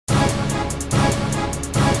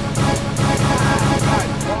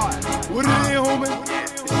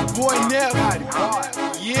boy Nev,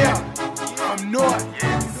 yeah, from north,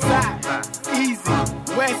 side, easy,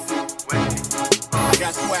 west. I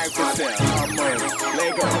got swag for sale, I'm ready,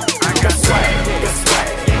 let go. I got swag, got swag,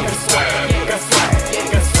 got swag, got swag,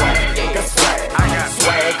 got swag, got swag. I got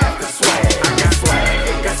swag after swag, I got swag,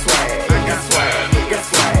 got swag, I got swag, got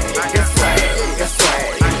swag, I got swag, got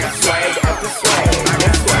swag, I got swag after swag, I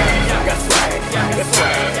got swag, got swag, got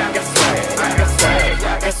swag, got swag, I got swag,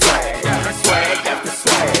 got swag, got swag after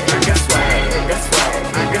swag, I got swag, got swag,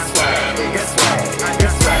 I got swag, got swag, I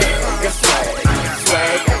got swag, got swag,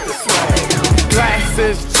 swag after swag.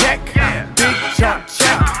 Glasses check, big jump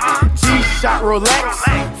check, G-Shot Rolex,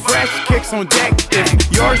 fresh kicks on deck. If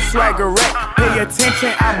your swagger wreck, pay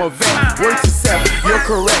attention, I'm a vet. Word to self, you're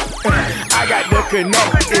correct. I got the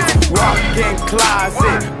connect, it's walk-in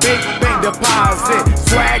closet, big bank deposit,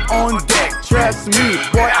 swag on deck. Trust me,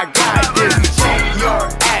 boy, I got this. Check your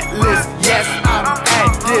atlas, yes, I'm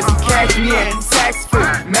at this. Catch me in tax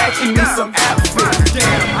fit, matching me some outfits.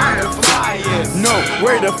 Damn, I'm the flyest. No,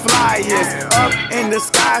 where the fly is, up in the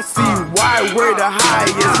sky, see why we're the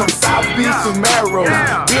highest. From South Beach to Melrose,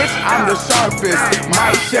 bitch, I'm the sharpest.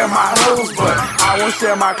 Might share my hoes, but I won't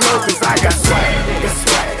share my clothes, cause I got swag, got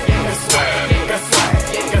swag, got swag, got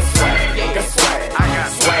swag, got swag, got swag. I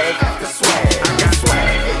got swag.